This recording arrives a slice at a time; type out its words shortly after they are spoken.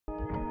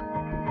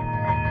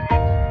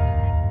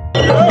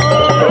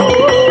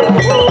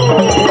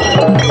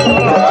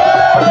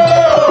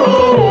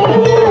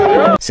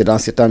C'est dans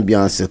cette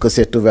ambiance que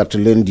s'est ouverte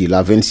lundi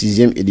la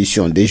 26e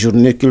édition des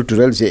Journées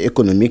culturelles et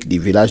économiques du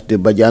village de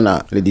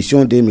Badiana.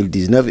 L'édition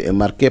 2019 est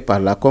marquée par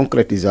la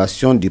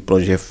concrétisation du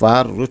projet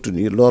phare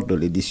retenu lors de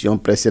l'édition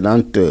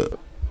précédente.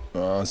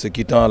 En se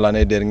quittant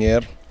l'année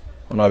dernière,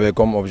 on avait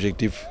comme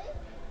objectif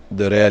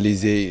de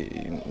réaliser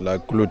la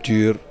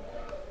clôture,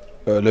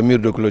 le mur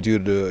de clôture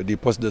du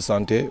poste de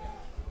santé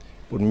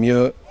pour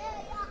mieux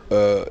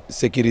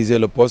sécuriser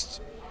le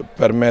poste,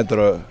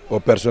 permettre au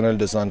personnel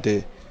de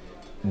santé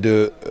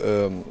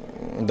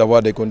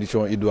d'avoir des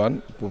conditions idoines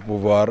pour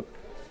pouvoir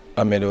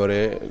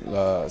améliorer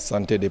la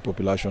santé des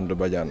populations de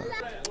Badiana.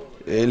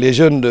 Et les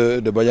jeunes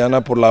de Badiana,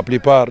 pour la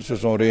plupart, se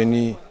sont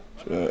réunis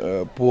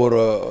pour,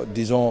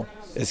 disons,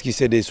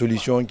 esquisser des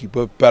solutions qui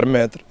peuvent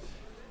permettre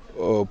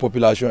aux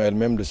populations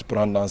elles-mêmes de se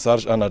prendre en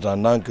charge en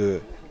attendant que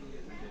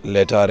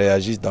l'État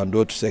réagisse dans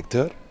d'autres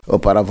secteurs.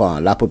 Auparavant,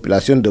 la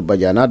population de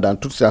Badiana, dans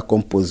toutes ses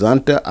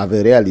composantes,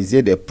 avait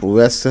réalisé des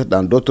prouesses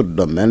dans d'autres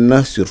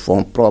domaines sur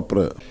fonds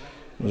propres.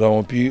 Nous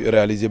avons pu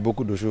réaliser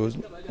beaucoup de choses,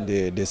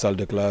 des salles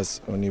de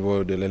classe au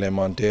niveau de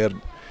l'élémentaire,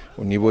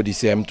 au niveau du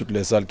CM, toutes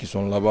les salles qui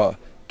sont là-bas,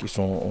 qui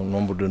sont au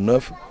nombre de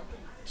 9,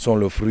 sont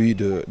le fruit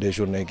des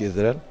journées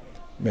culturelles,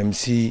 même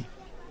si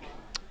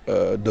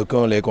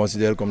d'aucuns les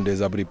considèrent comme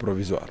des abris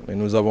provisoires. Mais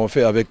nous avons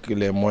fait avec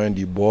les moyens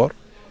du bord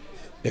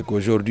et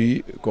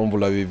qu'aujourd'hui, comme vous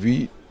l'avez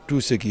vu, tout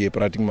ce qui est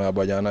pratiquement à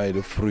Badiana est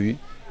le fruit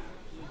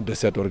de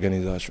cette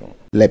organisation.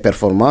 Les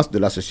performances de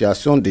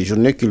l'association des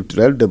journées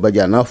culturelles de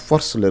Badiana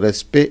forcent le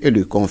respect et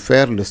lui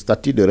confèrent le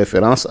statut de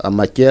référence en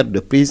matière de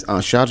prise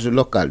en charge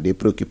locale des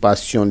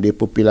préoccupations des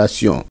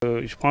populations.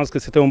 Je pense que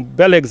c'est un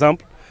bel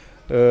exemple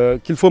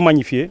qu'il faut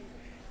magnifier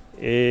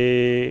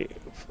et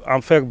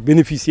en faire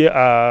bénéficier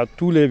à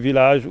tous les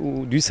villages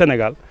du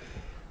Sénégal,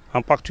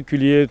 en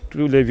particulier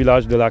tous les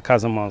villages de la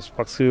Casamance,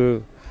 parce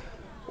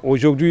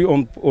qu'aujourd'hui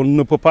on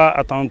ne peut pas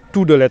attendre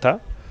tout de l'État.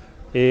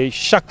 Et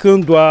chacun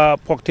doit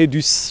porter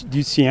du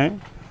sien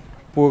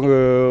pour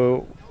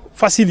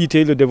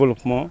faciliter le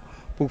développement,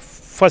 pour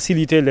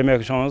faciliter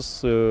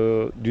l'émergence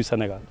du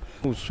Sénégal.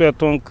 Nous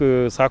souhaitons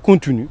que ça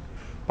continue,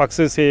 parce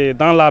que c'est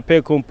dans la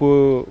paix qu'on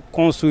peut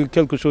construire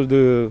quelque chose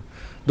de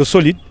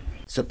solide.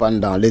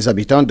 Cependant, les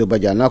habitants de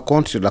Badiana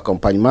comptent sur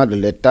l'accompagnement de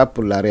l'État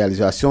pour la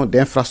réalisation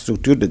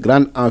d'infrastructures de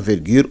grande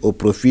envergure au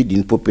profit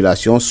d'une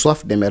population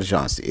soif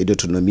d'émergence et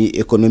d'autonomie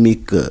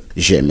économique.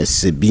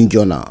 GMS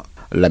Bignona,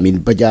 Lamine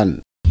Badiane.